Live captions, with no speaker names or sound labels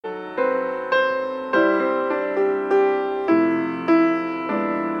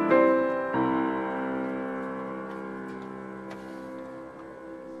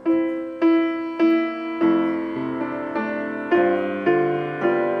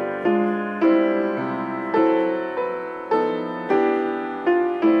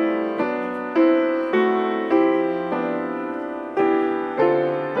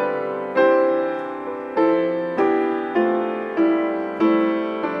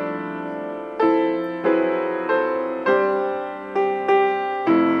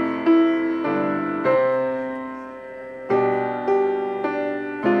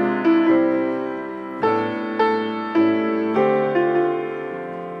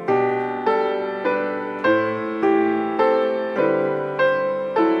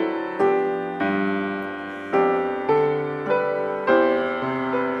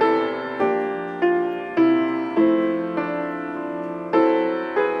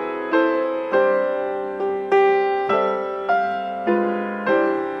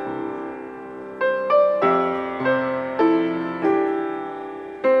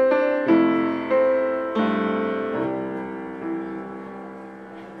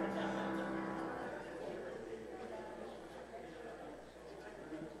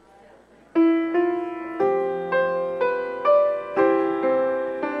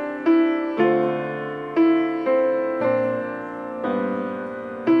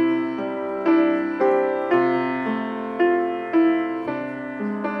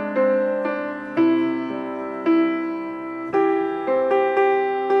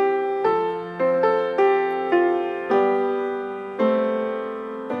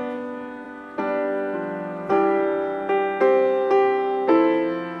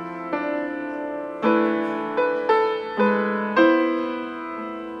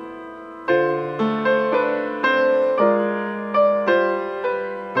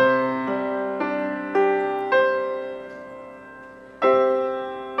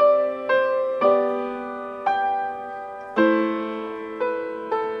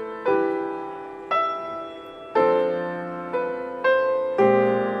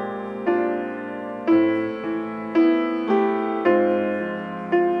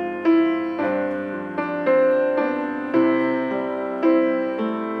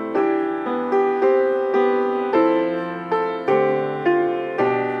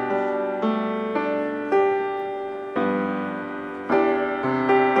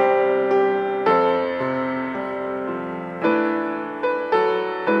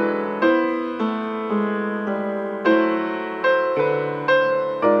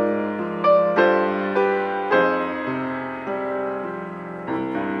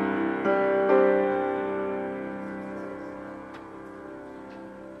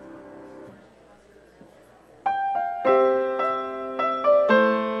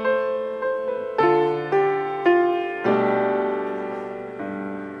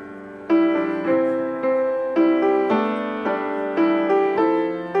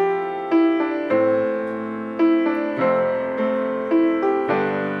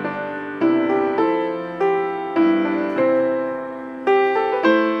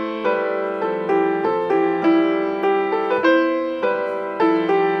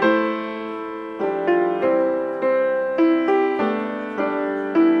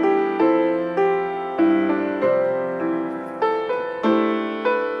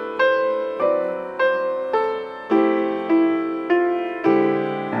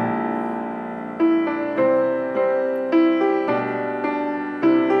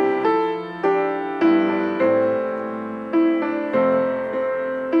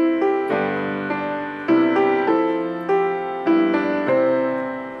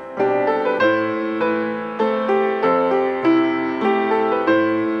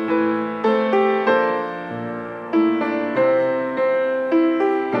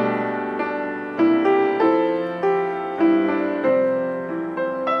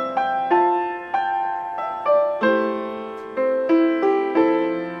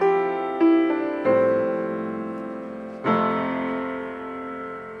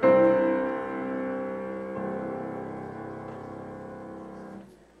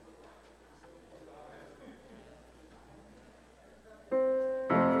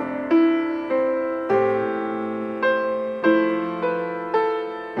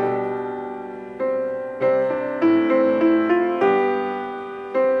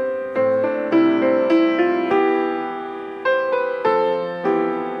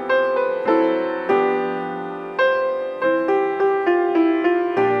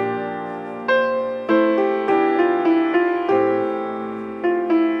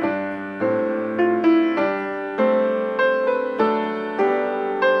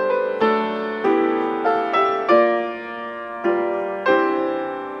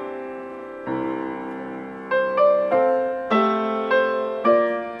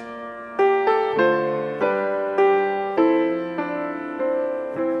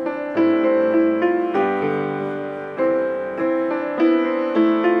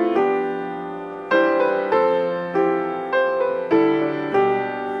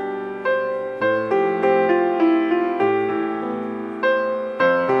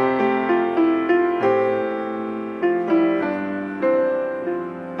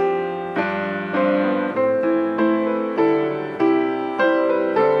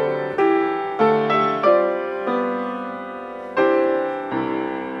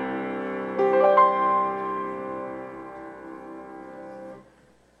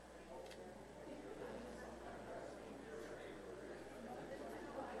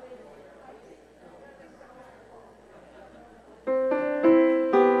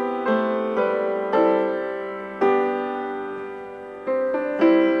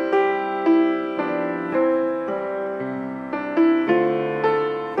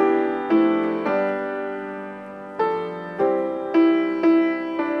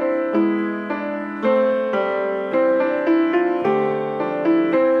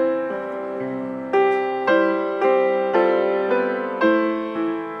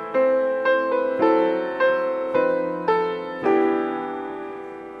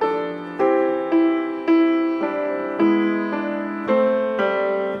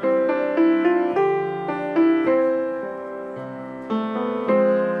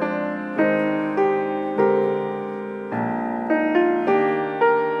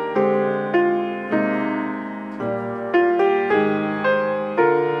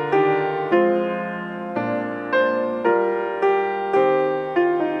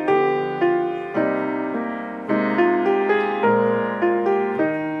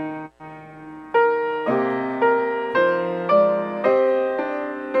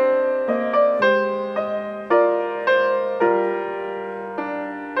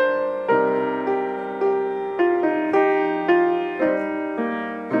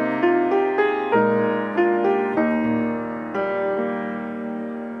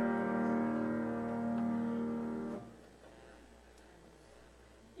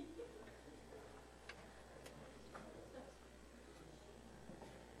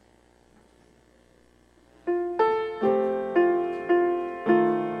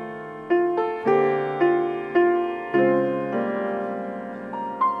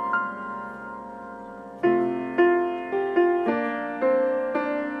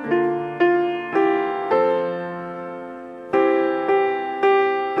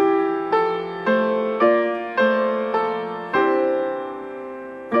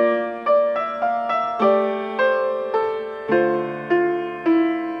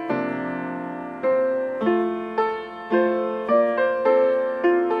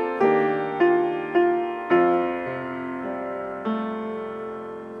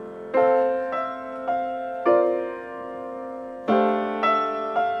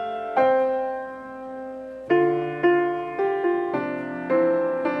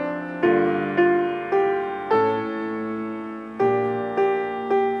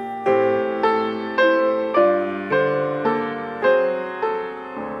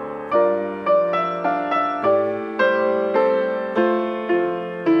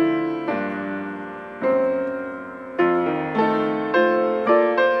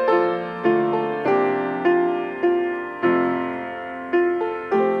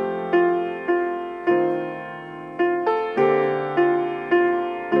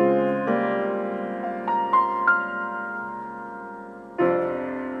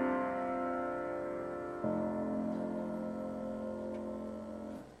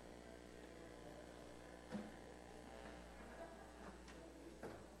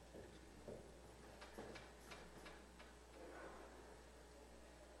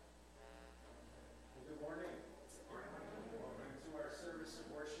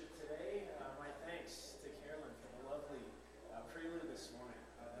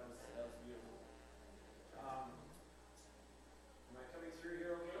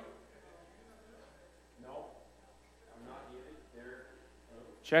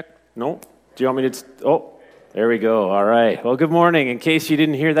Check. No? Do you want me to... Oh, there we go. All right. Well, good morning. In case you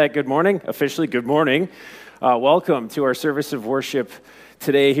didn't hear that good morning, officially good morning. Welcome to our service of worship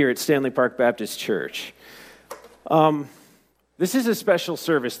today here at Stanley Park Baptist Church. This is a special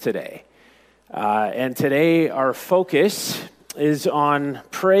service today. And today our focus is on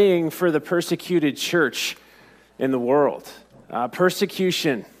praying for the persecuted church in the world.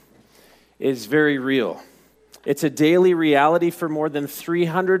 Persecution is very real. It's a daily reality for more than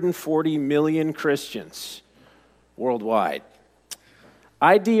 340 million Christians worldwide.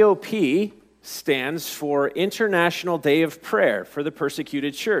 IDOP stands for International Day of Prayer for the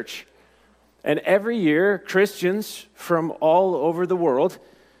Persecuted Church. And every year, Christians from all over the world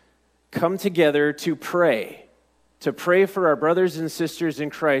come together to pray for our brothers and sisters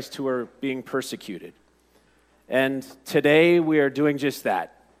in Christ who are being persecuted. And today we are doing just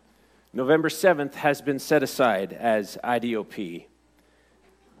that. November 7th has been set aside as IDOP.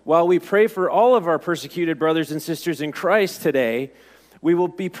 While we pray for all of our persecuted brothers and sisters in Christ today, we will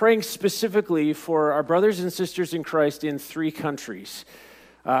be praying specifically for our brothers and sisters in Christ in 3 countries,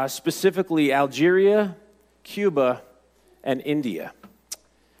 specifically Algeria, Cuba, and India.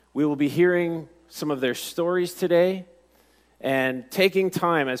 We will be hearing some of their stories today and taking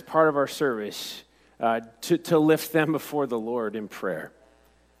time as part of our service to lift them before the Lord in prayer.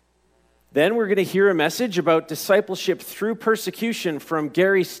 Then we're going to hear a message about discipleship through persecution from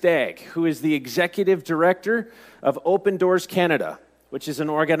Gary Stagg, who is the executive director of Open Doors Canada, which is an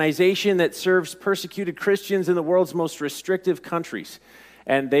organization that serves persecuted Christians in the world's most restrictive countries.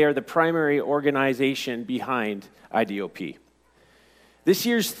 And they are the primary organization behind IDOP. This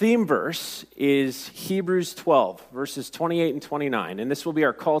year's theme verse is Hebrews 12, verses 28 and 29. And this will be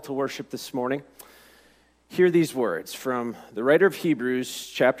our call to worship this morning. Hear these words from the writer of Hebrews,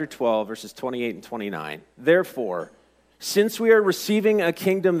 chapter 12, verses 28 and 29. Therefore, since we are receiving a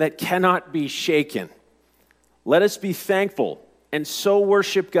kingdom that cannot be shaken, let us be thankful and so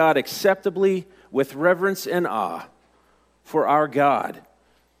worship God acceptably with reverence and awe, for our God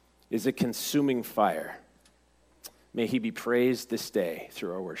is a consuming fire. May he be praised this day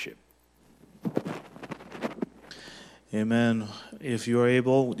through our worship. Amen. If you are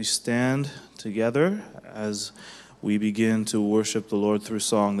able, would you stand together as we begin to worship the Lord through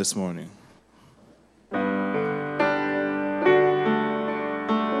song this morning?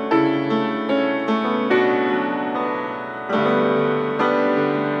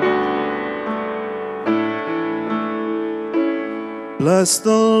 Bless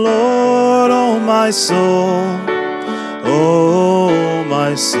the Lord, oh my soul, oh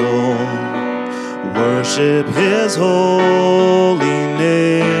my soul. Worship his holy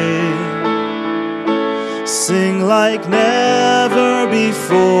name. Sing like never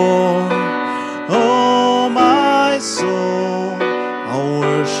before. Oh, my soul, I'll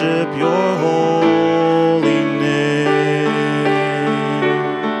worship your holy name.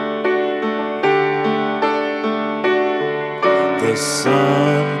 The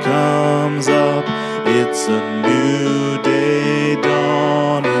sun comes up, it's a new day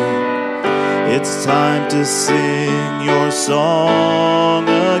dawning. It's time to sing your song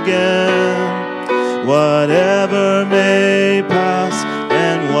again. Whatever may pass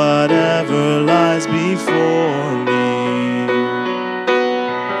and whatever lies before me,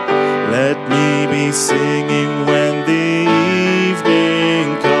 let me be singing when the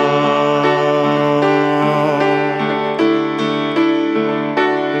evening comes.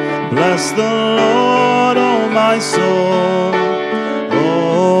 Bless the Lord, oh my soul,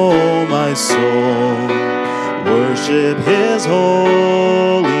 oh my soul, worship his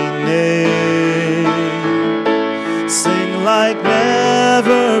holy name. Sing like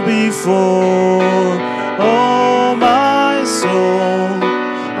never before. Oh my soul,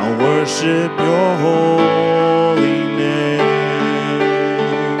 I'll worship your holy name.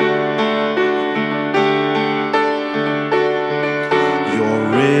 You're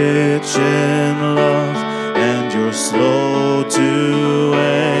rich in love and you're slow to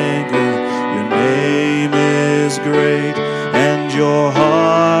anger. Your name is great and your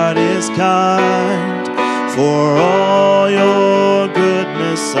heart is kind. For all your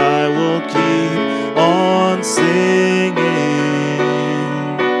goodness I will keep on singing.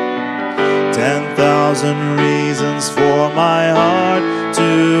 10,000 reasons for my heart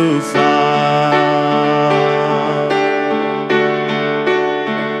to find.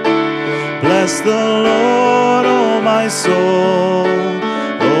 Bless the Lord, oh my soul,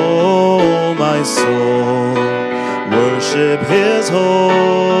 oh my soul. Worship his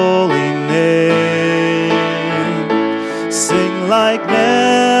holy name. Sing like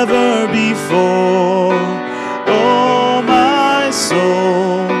never before. Oh, my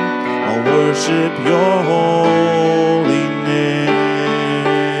soul, worship your holy name.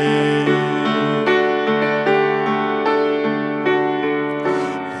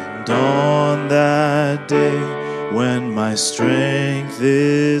 And on that day when my strength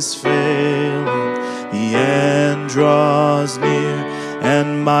is failing, the end draws near,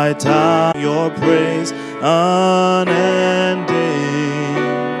 and my time your praise unending.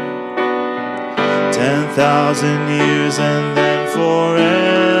 10,000 years and then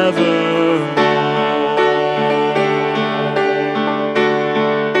forevermore.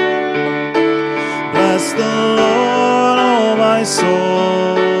 Bless the Lord, oh my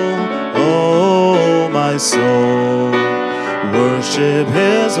soul, oh my soul. Worship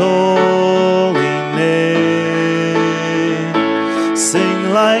his holy name.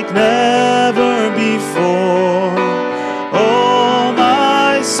 Sing like never before, oh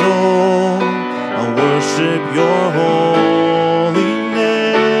my soul. I'll worship your holy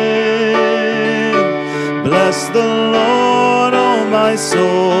name. Bless the Lord, oh my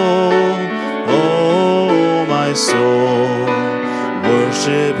soul, oh my soul.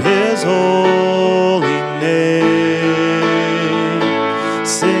 Worship his holy name.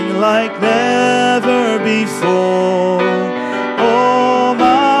 Sing like never before, oh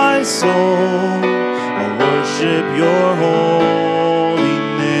my soul. I'll worship your holy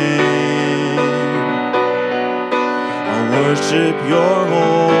name. I'll worship your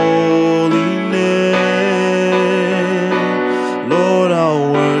holy name. Lord, I'll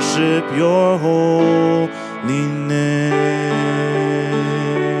worship your holy name.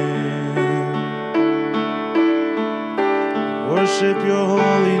 Worship your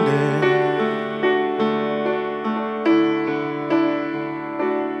holy name.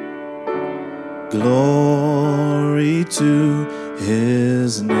 Glory to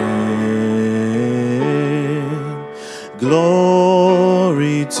his name.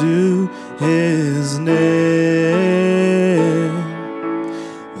 Glory to his name.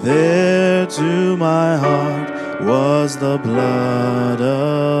 There to my heart was the blood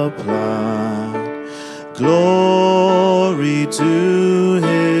applied. Glory to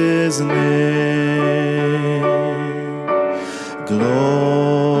his name.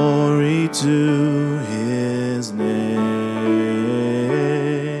 Glory to his name.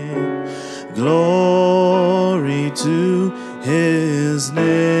 Glory to his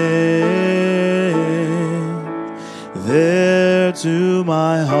name. There to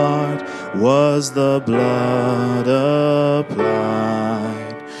my heart was the blood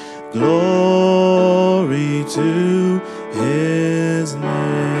applied. Glory to his name.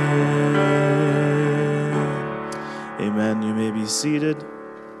 Amen. You may be seated.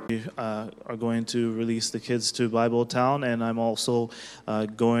 We are going to release the kids to Bible Town, and I'm also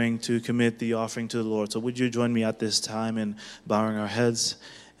going to commit the offering to the Lord. So would you join me at this time in bowing our heads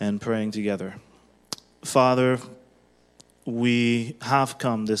and praying together? Father, we have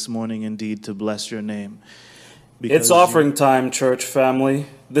come this morning indeed to bless your name. It's offering time, church family.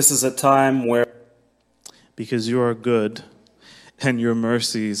 This is a time where... Because you are good and your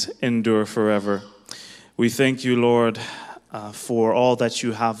mercies endure forever. We thank you, Lord, for all that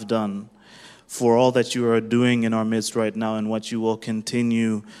you have done, for all that you are doing in our midst right now, and what you will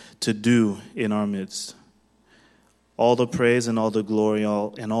continue to do in our midst. All the praise and all the glory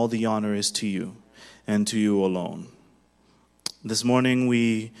and all the honor is to you and to you alone. This morning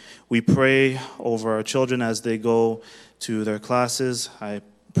we pray over our children as they go to their classes. I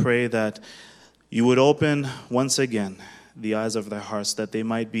pray that you would open once again the eyes of their hearts, that they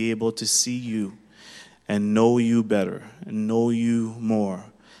might be able to see you and know you better and know you more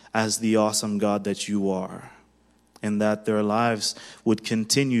as the awesome God that you are, and that their lives would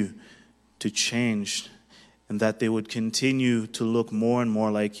continue to change, and that they would continue to look more and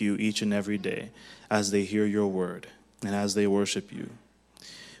more like you each and every day as they hear your word and as they worship you.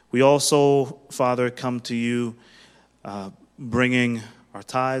 We also, Father, come to you bringing our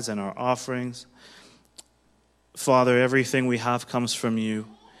tithes and our offerings. Father, everything we have comes from you,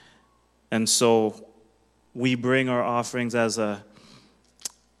 and so we bring our offerings as a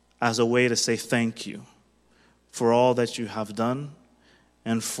way to say thank you for all that you have done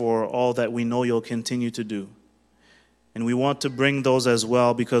and for all that we know you'll continue to do. And we want to bring those as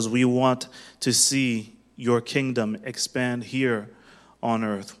well because we want to see your kingdom expand here on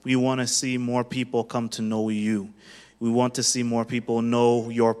earth. We want to see more people come to know you. We want to see more people know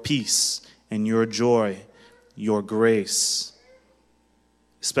your peace and your joy, your grace.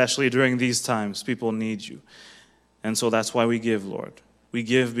 Especially during these times, people need you. And so that's why we give, Lord. We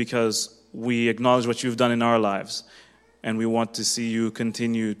give because we acknowledge what you've done in our lives, and we want to see you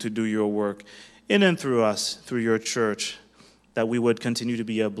continue to do your work in and through us, through your church, that we would continue to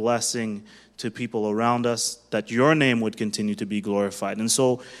be a blessing to people around us, that your name would continue to be glorified. And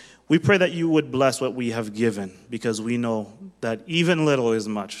so we pray that you would bless what we have given, because we know that even little is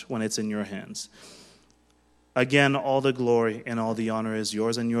much when it's in your hands. Again, all the glory and all the honor is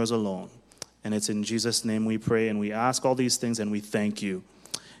yours and yours alone. And it's in Jesus' name we pray, and we ask all these things, and we thank you.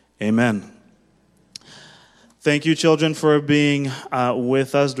 Amen. Thank you, children, for being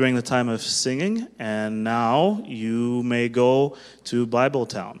with us during the time of singing. And now you may go to Bible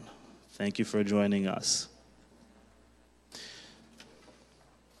Town. Thank you for joining us.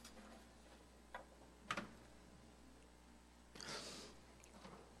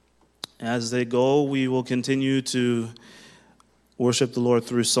 As they go, we will continue to worship the Lord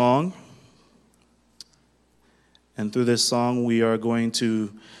through song. And through this song, we are going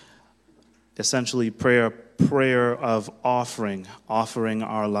to essentially pray a prayer of offering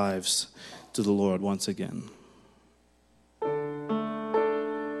our lives to the Lord once again.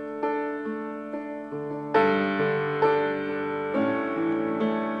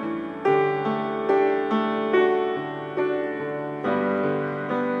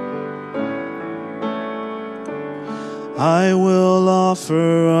 I will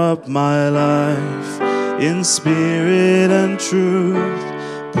offer up my life in spirit and truth,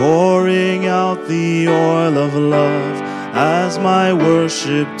 pouring out the oil of love as my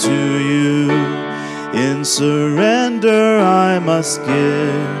worship to you. In surrender I must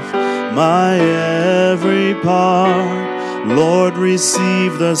give my every part. Lord,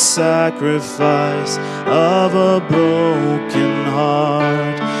 receive the sacrifice of a broken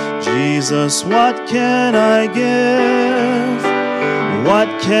heart. Jesus, what can I give?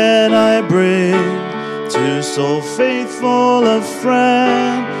 What can I bring to so faithful a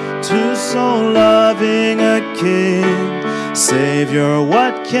friend, to so loving a King? Savior,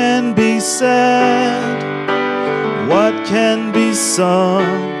 what can be said? What can be sung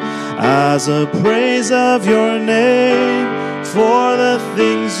as a praise of your name for the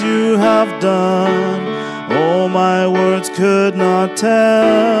things you have done? Oh, my words could not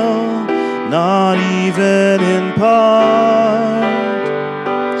tell, not even in part,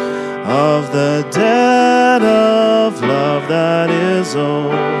 of the debt of love that is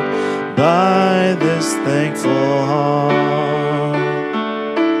owed by this thankful heart.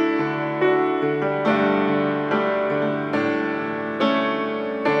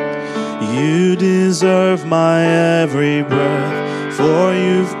 You deserve my every breath, for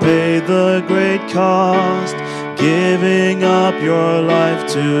you've paid the great cost, giving up your life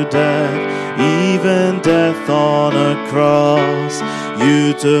to death, even death on a cross.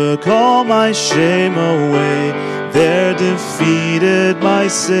 You took all my shame away, there defeated my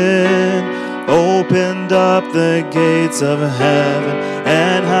sin, opened up the gates of heaven,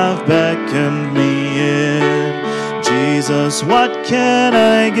 and have beckoned me in. Jesus, what can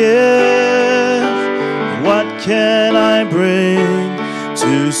I give? What can I bring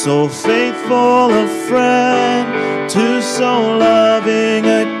to so faithful a friend, to so loving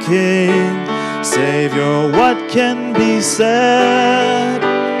a King? Savior, what can be said?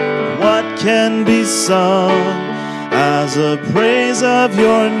 What can be sung as a praise of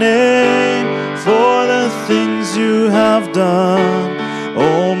your name for the things you have done?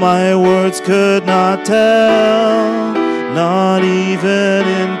 Oh, my words could not tell, not even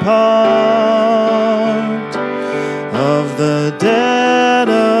in part, of the debt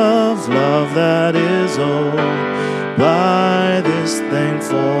of love that is owed by this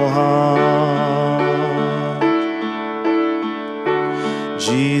thankful heart.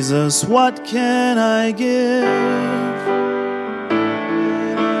 Jesus, what can I give? What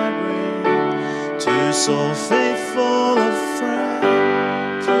can I bring to so faithful a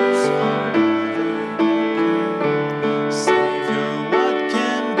friend, to so loving a King? Savior, what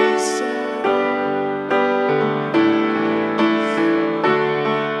can be said?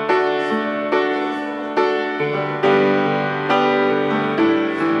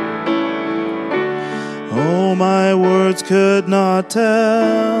 Oh, my words could not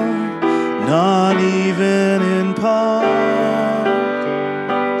tell, not even in part,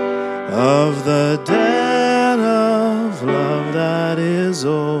 of the debt of love that is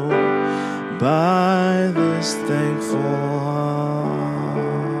owed by this thankful heart.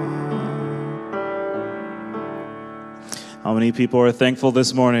 How many people are thankful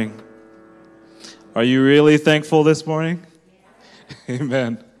this morning? Are you really thankful this morning?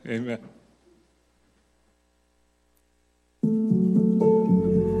 Amen. Amen.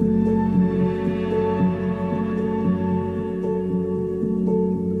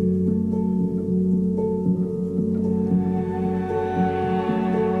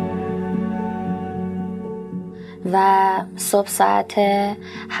 و صبح ساعت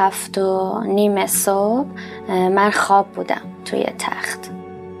 7:30 صبح من خواب بودم توی تخت.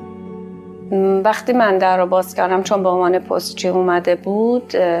 وقتی من در رو باز کردم، چون به عنوان پستچی اومده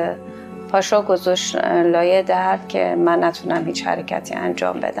بود، پاشو گذاشت لایه در که من نتونم هیچ حرکتی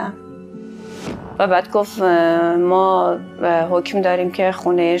انجام بدم و بعد گفت ما حکم داریم که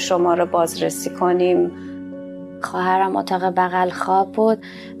خونه شما رو بازرسی کنیم. خواهرم اتاق بغل خواب بود،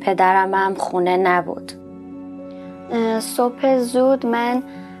 پدرم هم خونه نبود. صبح زود من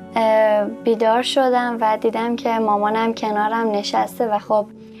بیدار شدم و دیدم که مامانم کنارم نشسته و خب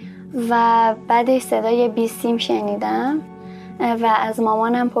و بعدش صدای بیسیم شنیدم و از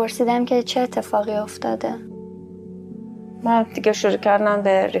مامانم پرسیدم که چه اتفاقی افتاده. من دیگه شروع کردم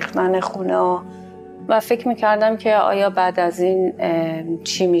به ریختن خونه و فکر میکردم که آیا بعد از این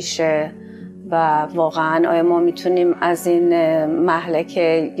چی میشه و واقعا آیا ما میتونیم از این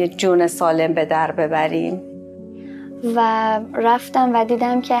مهلکه یه جون سالم به در ببریم. و رفتم و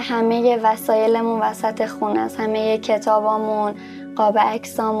دیدم که همه وسایلمون وسط خونه است، همه کتابامون، قاب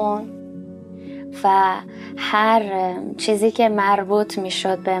عکسامون و هر چیزی که مربوط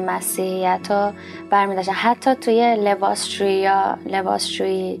میشد به مسیحیت رو برمی‌داشتن. حتی توی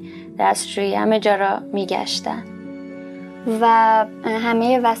لباسشویی دستشویی همه جا را میگشتن و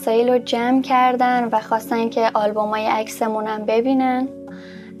همه وسایل رو جمع کردن و خواستن که آلبومای عکسمون هم ببینن،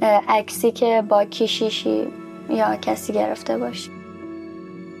 عکسی که با کشیشی یا کسی گرفته باشه.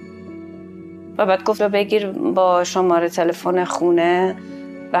 و بعد گفت بگیر با شماره تلفن خونه.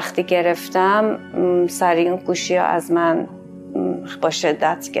 وقتی گرفتم سریع اون گوشی ها از من با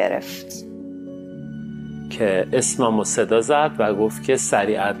شدت گرفت که اسممو صدا زد و گفت که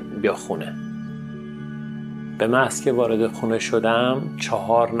سریعا بیا خونه. به محض که وارد خونه شدم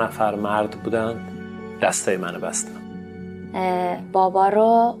 4 نفر مرد بودن، دستای منو بستن. بابا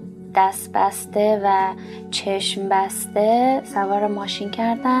رو دست بسته و چشم بسته سوار ماشین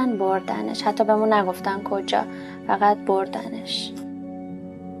کردن، بردنش. حتی بهمون نگفتن کجا، فقط بردنش.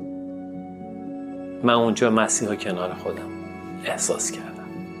 من اونجا مسیحا کنار خودم احساس کردم.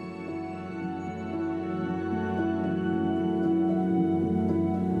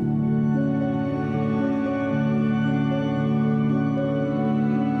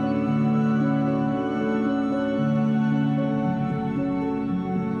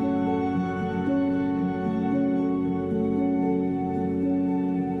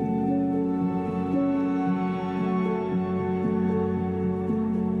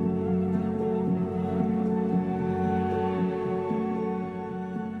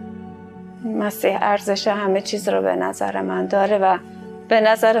 مسیح ارزش همه چیز رو به نظر من داره و به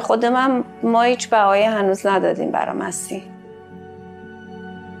نظر خود من ما هیچ بهایی هنوز ندادیم برای مسیح.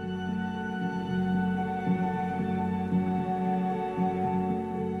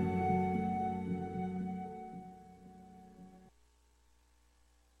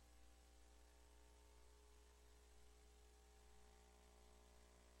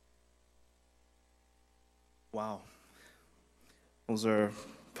 Wow. Those are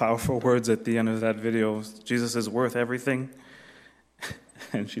powerful words at the end of that video. Jesus is worth everything,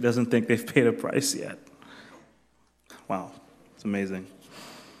 and she doesn't think they've paid a price yet. Wow, it's amazing.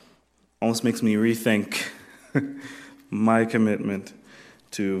 Almost makes me rethink my commitment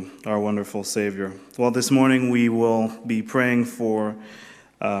to our wonderful Savior. Well, this morning we will be praying for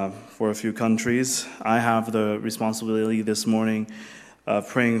a few countries. I have the responsibility this morning of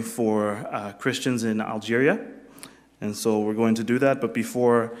praying for Christians in Algeria. And so we're going to do that. But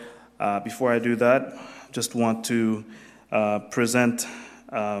before I do that, just want to present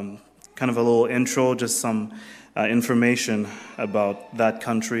kind of a little intro, just some information about that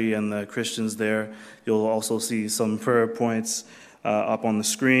country and the Christians there. You'll also see some prayer points up on the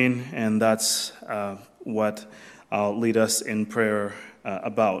screen, and that's what I'll lead us in prayer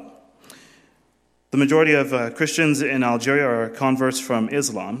about. The majority of Christians in Algeria are converts from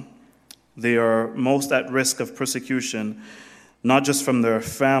Islam. They are most at risk of persecution, not just from their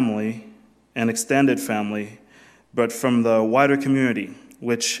family and extended family, but from the wider community,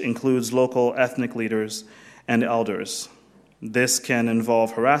 which includes local ethnic leaders and elders. This can involve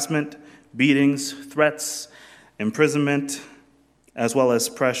harassment, beatings, threats, imprisonment, as well as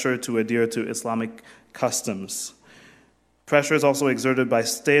pressure to adhere to Islamic customs. Pressure is also exerted by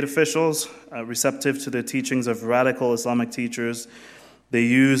state officials receptive to the teachings of radical Islamic teachers. They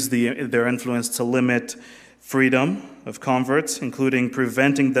use their influence to limit freedom of converts, including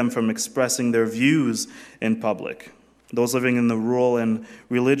preventing them from expressing their views in public. Those living in the rural and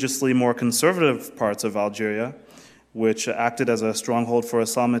religiously more conservative parts of Algeria, which acted as a stronghold for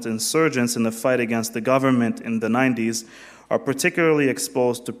Islamist insurgents in the fight against the government in the 90s, are particularly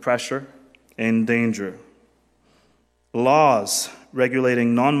exposed to pressure and danger. Laws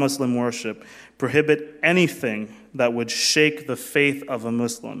regulating non-Muslim worship prohibit anything that would shake the faith of a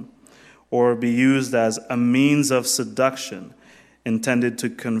Muslim or be used as a means of seduction intended to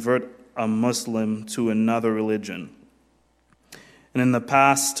convert a Muslim to another religion. And in the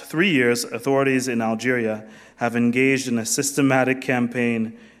past 3 years, authorities in Algeria have engaged in a systematic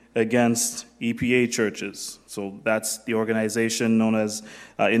campaign against EPA churches. So that's the organization known as,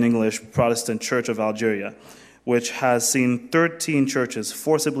 in English, Protestant Church of Algeria, which has seen 13 churches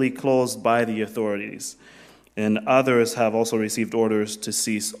forcibly closed by the authorities, and others have also received orders to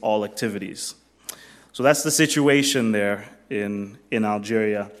cease all activities. So that's the situation there in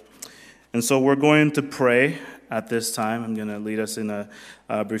Algeria. And so we're going to pray at this time. I'm going to lead us in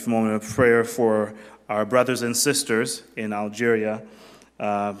a brief moment of prayer for our brothers and sisters in Algeria.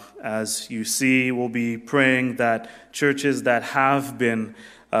 As you see, we'll be praying that churches that have been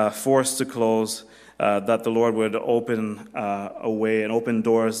forced to close, that the Lord would open a way and open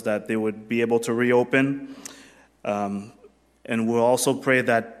doors that they would be able to reopen. And we'll also pray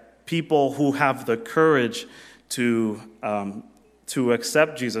that people who have the courage to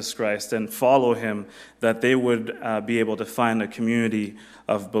accept Jesus Christ and follow him, that they would be able to find a community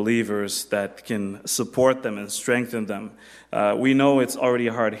of believers that can support them and strengthen them. We know it's already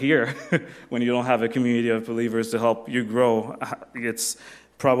hard here when you don't have a community of believers to help you grow. It's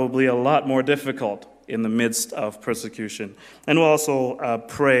probably a lot more difficult in the midst of persecution. And we'll also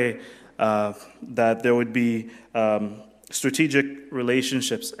pray that there would be strategic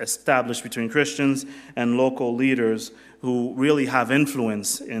relationships established between Christians and local leaders who really have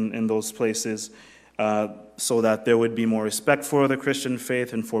influence in those places, so that there would be more respect for the Christian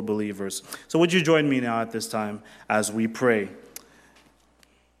faith and for believers. So would you join me now at this time as we pray?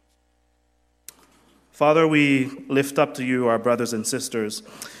 Father, we lift up to you our brothers and sisters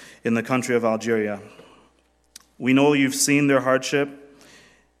in the country of Algeria. We know you've seen their hardship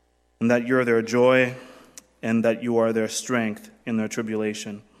and that you're their joy and that you are their strength in their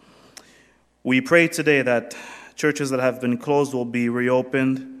tribulation. We pray today that churches that have been closed will be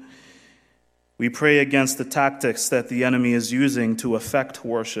reopened. We pray against the tactics that the enemy is using to affect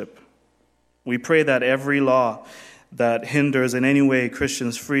worship. We pray that every law that hinders in any way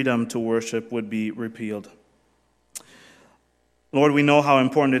Christians' freedom to worship would be repealed. Lord, we know how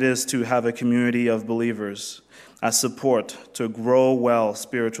important it is to have a community of believers as support to grow well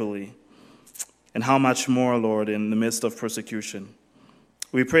spiritually, and how much more, Lord, in the midst of persecution.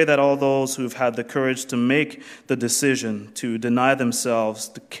 We pray that all those who've had the courage to make the decision to deny themselves,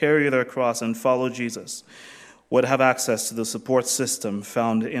 to carry their cross and follow Jesus, would have access to the support system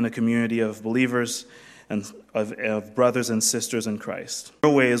found in a community of believers and of brothers and sisters in Christ.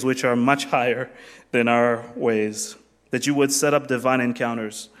 Your ways, which are much higher than our ways, that you would set up divine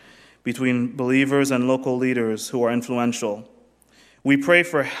encounters between believers and local leaders who are influential. We pray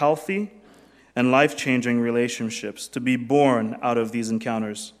for healthy and life-changing relationships to be born out of these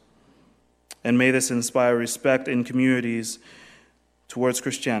encounters. And may this inspire respect in communities towards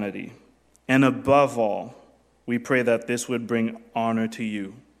Christianity. And above all, we pray that this would bring honor to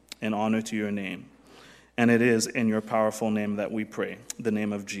you and honor to your name. And it is in your powerful name that we pray, the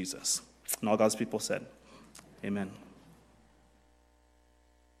name of Jesus. And all God's people said, amen.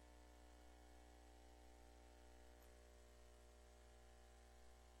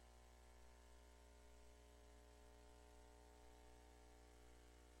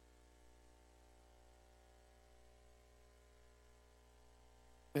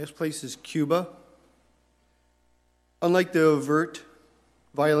 Next place is Cuba. Unlike the overt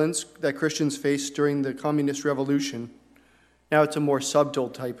violence that Christians faced during the Communist Revolution, now it's a more subtle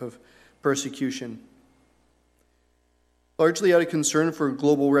type of persecution, largely out of concern for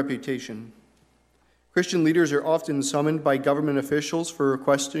global reputation. Christian leaders are often summoned by government officials for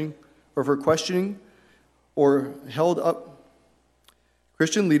questioning or held up.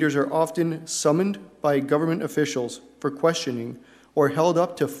 Christian leaders are often summoned by government officials for questioning or held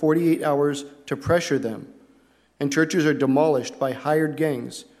up to 48 hours to pressure them, and churches are demolished by hired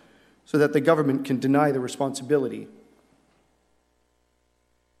gangs so that the government can deny the responsibility.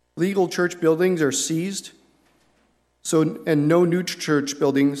 Legal church buildings are seized, and no new church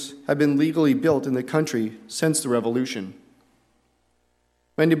buildings have been legally built in the country since the revolution.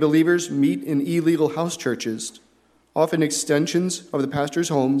 Many believers meet in illegal house churches, often extensions of the pastor's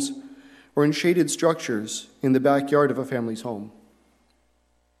homes, or in shaded structures in the backyard of a family's home.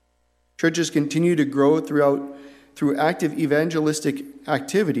 Churches continue to grow through active evangelistic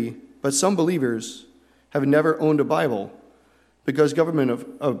activity, but some believers have never owned a Bible because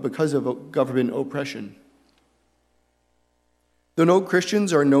of government oppression. Though no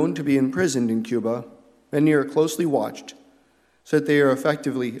Christians are known to be imprisoned in Cuba, Many are closely watched so that they are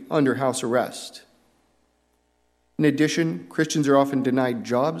effectively under house arrest. In addition, Christians are often denied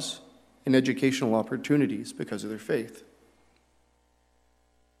jobs and educational opportunities because of their faith.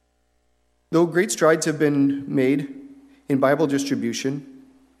 Though great strides have been made in Bible distribution,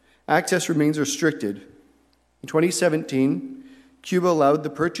 access remains restricted. In 2017, Cuba allowed the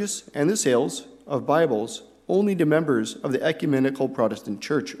purchase and the sales of Bibles only to members of the Ecumenical Protestant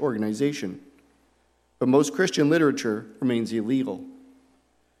Church organization, but most Christian literature remains illegal.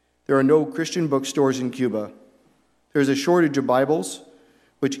 There are no Christian bookstores in Cuba. There is a shortage of Bibles,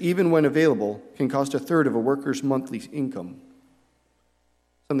 which even when available can cost a third of a worker's monthly income,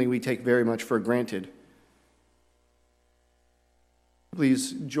 something we take very much for granted.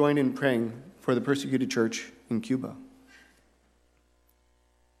 Please join in praying for the persecuted church in Cuba.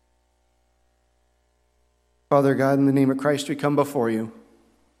 Father God, in the name of Christ, we come before you.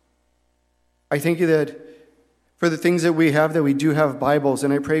 I thank you that for the things that we have, that we do have Bibles,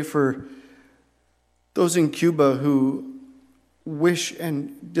 and I pray for those in Cuba who wish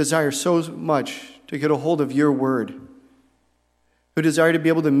and desire so much to get a hold of your word, who desire to be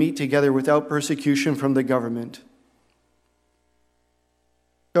able to meet together without persecution from the government.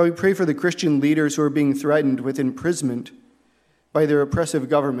 God, we pray for the Christian leaders who are being threatened with imprisonment by their oppressive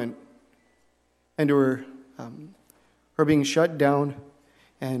government and who are being shut down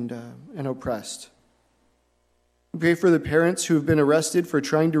and oppressed. We pray for the parents who have been arrested for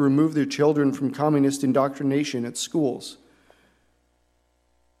trying to remove their children from communist indoctrination at schools.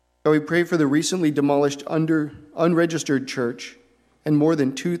 God, we pray for the recently demolished unregistered church and more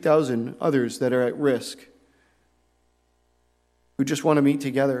than 2,000 others that are at risk, who just want to meet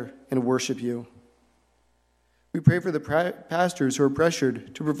together and worship you. We pray for the pastors who are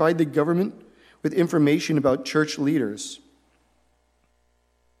pressured to provide the government with information about church leaders.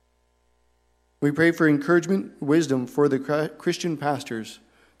 We pray for encouragement, wisdom for the Christian pastors.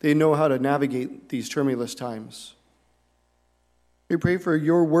 They know how to navigate these tumultuous times. We pray for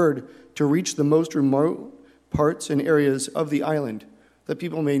your word to reach the most remote parts and areas of the island, that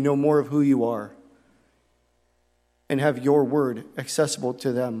people may know more of who you are and have your word accessible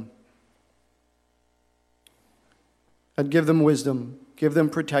to them. And give them wisdom, give them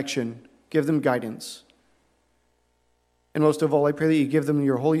protection, give them guidance. And most of all, I pray that you give them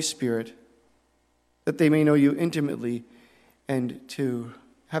your Holy Spirit, that they may know you intimately and to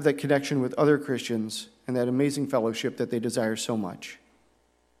have that connection with other Christians and that amazing fellowship that they desire so much.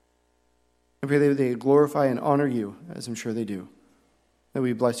 I pray that they glorify and honor you, as I'm sure they do, that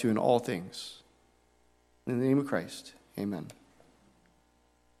we bless you in all things. In the name of Christ, amen.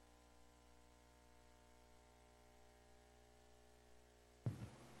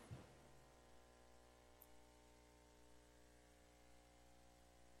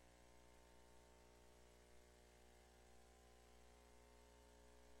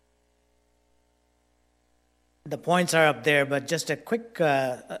 The points are up there, but just a quick,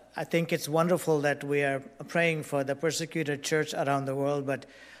 I think it's wonderful that we are praying for the persecuted church around the world, but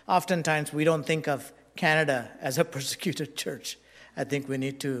oftentimes we don't think of Canada as a persecuted church. I think we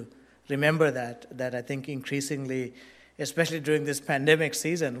need to remember that I think increasingly, especially during this pandemic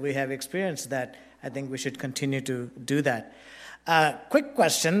season, we have experienced that. I think we should continue to do that. Quick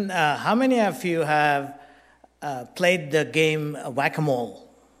question, how many of you have played the game Whack-A-Mole?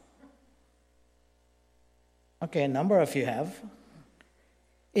 Okay, a number of you have.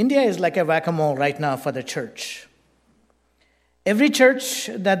 India is like a whack-a-mole right now for the church. Every church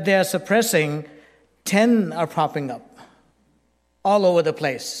that they are suppressing, 10 are popping up all over the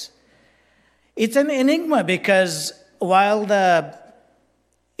place. It's an enigma because while the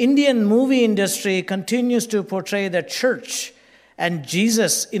Indian movie industry continues to portray the church and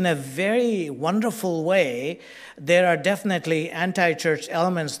Jesus in a very wonderful way, there are definitely anti-church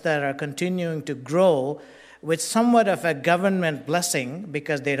elements that are continuing to grow with somewhat of a government blessing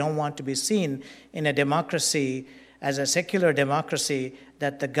because they don't want to be seen in a democracy as a secular democracy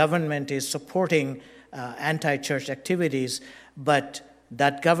that the government is supporting anti-church activities, but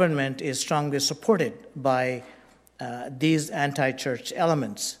that government is strongly supported by these anti-church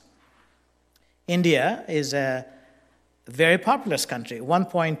elements. India is a very populous country,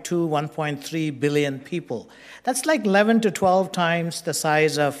 1.2, 1.3 billion people. That's like 11 to 12 times the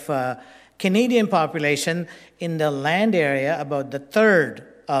size of Canadian population. In the land area, about the third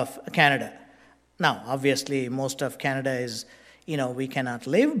of Canada. Now, obviously, most of Canada is, we cannot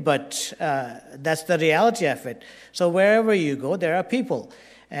live, but that's the reality of it. So wherever you go, there are people.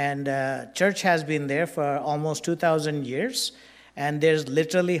 And church has been there for almost 2,000 years, and there's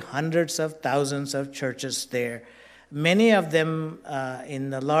literally hundreds of thousands of churches there. Many of them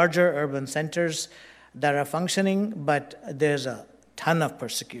in the larger urban centers, that are functioning, but there's a ton of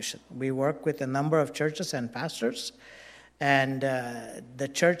persecution. We work with a number of churches and pastors, and the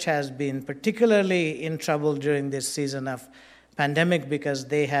church has been particularly in trouble during this season of pandemic because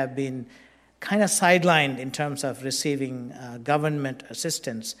they have been kind of sidelined in terms of receiving government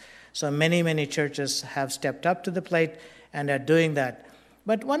assistance. So many churches have stepped up to the plate and are doing that.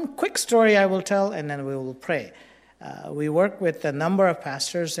 But one quick story I will tell, and then we will pray. We work with a number of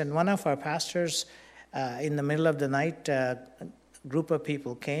pastors, and one of our pastors, in the middle of the night, a group of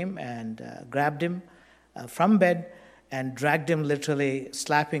people came and grabbed him from bed and dragged him, literally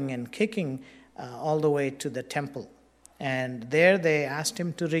slapping and kicking all the way to the temple. And there they asked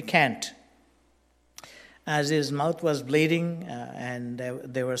him to recant. As his mouth was bleeding and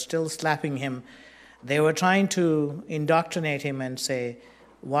they were still slapping him, they were trying to indoctrinate him and say,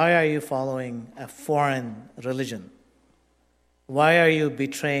 "Why are you following a foreign religion? Why are you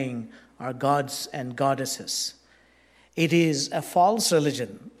betraying our gods and goddesses? It is a false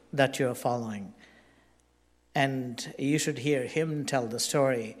religion that you're following." And you should hear him tell the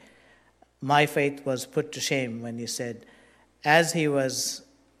story. My faith was put to shame when he said, as he was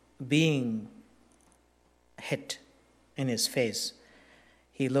being hit in his face,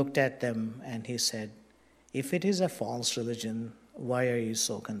 he looked at them and he said, "If it is a false religion, why are you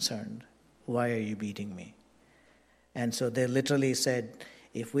so concerned? Why are you beating me?" And so they literally said,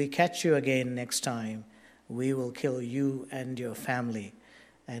 "If we catch you again next time, we will kill you and your family."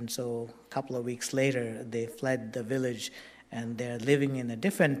 And so a couple of weeks later, they fled the village, and they're living in a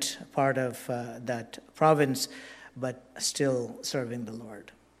different part of that province, but still serving the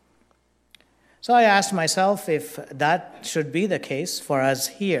Lord. So I asked myself if that should be the case for us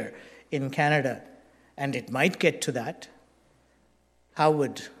here in Canada, and it might get to that, how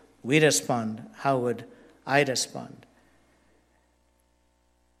would we respond? How would I respond?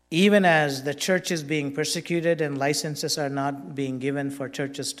 Even as the church is being persecuted and licenses are not being given for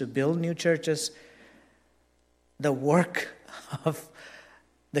churches to build new churches, the work of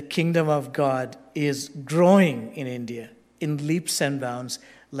the kingdom of God is growing in India in leaps and bounds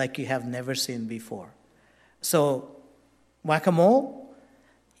like you have never seen before. So, whack-a-mole,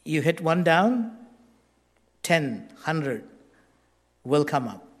 you hit one down, 10, 100 will come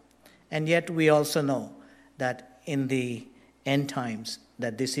up. And yet we also know that in the end times,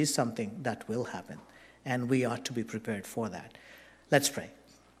 that this is something that will happen, and we ought to be prepared for that. Let's pray.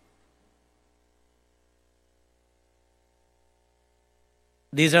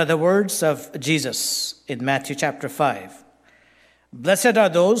 These are the words of Jesus in Matthew chapter 5. "Blessed are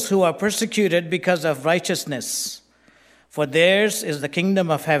those who are persecuted because of righteousness, for theirs is the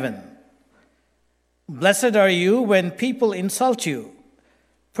kingdom of heaven. Blessed are you when people insult you,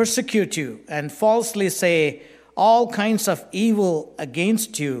 persecute you, and falsely say all kinds of evil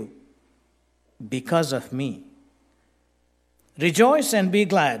against you because of me. Rejoice and be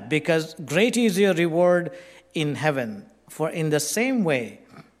glad, because great is your reward in heaven. For in the same way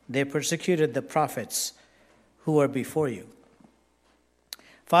they persecuted the prophets who were before you."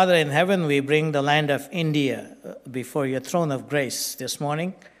 Father in heaven, we bring the land of India before your throne of grace this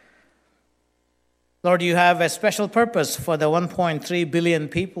morning. Lord, you have a special purpose for the 1.3 billion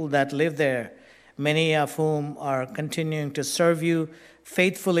people that live there, many of whom are continuing to serve you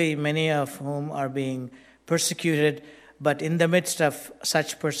faithfully, many of whom are being persecuted. But in the midst of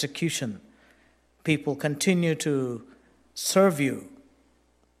such persecution, people continue to serve you.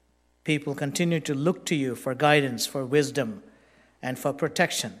 People continue to look to you for guidance, for wisdom, and for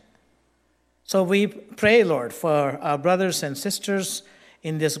protection. So we pray, Lord, for our brothers and sisters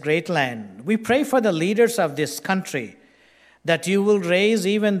in this great land. We pray for the leaders of this country, that you will raise,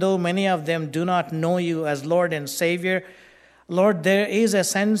 even though many of them do not know you as Lord and Savior. Lord, there is a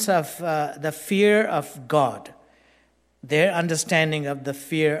sense of the fear of God, their understanding of the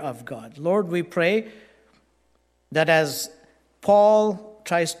fear of God. Lord, we pray that as Paul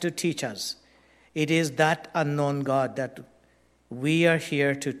tries to teach us, it is that unknown God that we are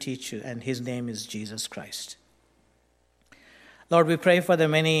here to teach you, and his name is Jesus Christ. Lord, we pray for the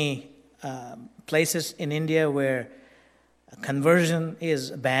many places in India where conversion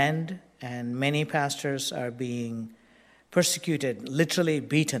is banned and many pastors are being persecuted, literally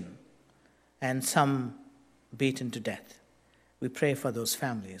beaten, and some beaten to death. We pray for those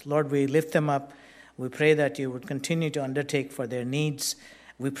families. Lord, we lift them up. We pray that you would continue to undertake for their needs.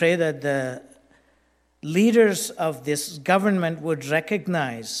 We pray that the leaders of this government would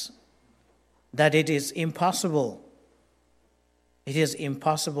recognize that it is impossible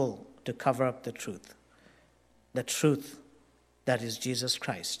to cover up the truth that is Jesus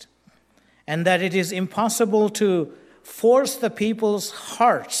Christ, and that it is impossible to force the people's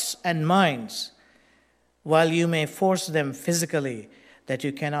hearts and minds while you may force them physically, that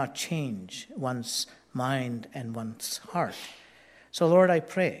you cannot change one's mind and one's heart. So, Lord, I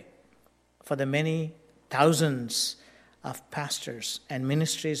pray for the many thousands of pastors and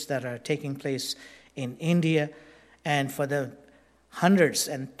ministries that are taking place in India, and for the hundreds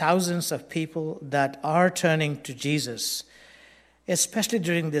and thousands of people that are turning to Jesus, especially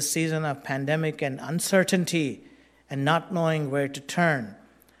during this season of pandemic and uncertainty and not knowing where to turn,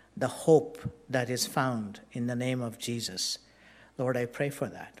 the hope that is found in the name of Jesus. Lord, I pray for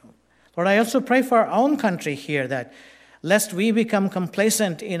that. Lord, I also pray for our own country here, that lest we become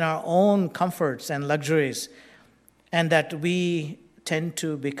complacent in our own comforts and luxuries, and that we tend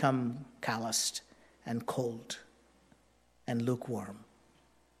to become calloused and cold and lukewarm.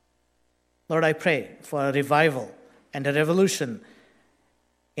 Lord, I pray for a revival and a revolution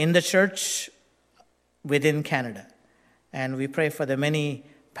in the church within Canada. And we pray for the many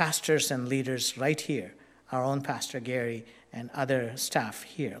pastors and leaders right here, our own Pastor Gary and other staff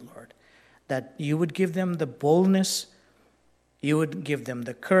here, Lord, that you would give them the boldness, you would give them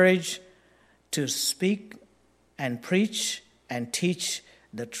the courage to speak and preach and teach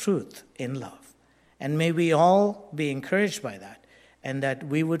the truth in love. And may we all be encouraged by that, and that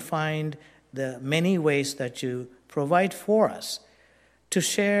we would find the many ways that you provide for us to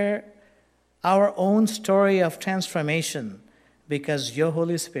share our own story of transformation, because your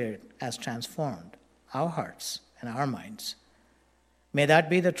Holy Spirit has transformed our hearts and our minds. May that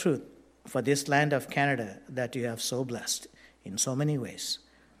be the truth for this land of Canada that you have so blessed in so many ways.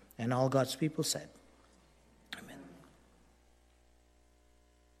 And all God's people said,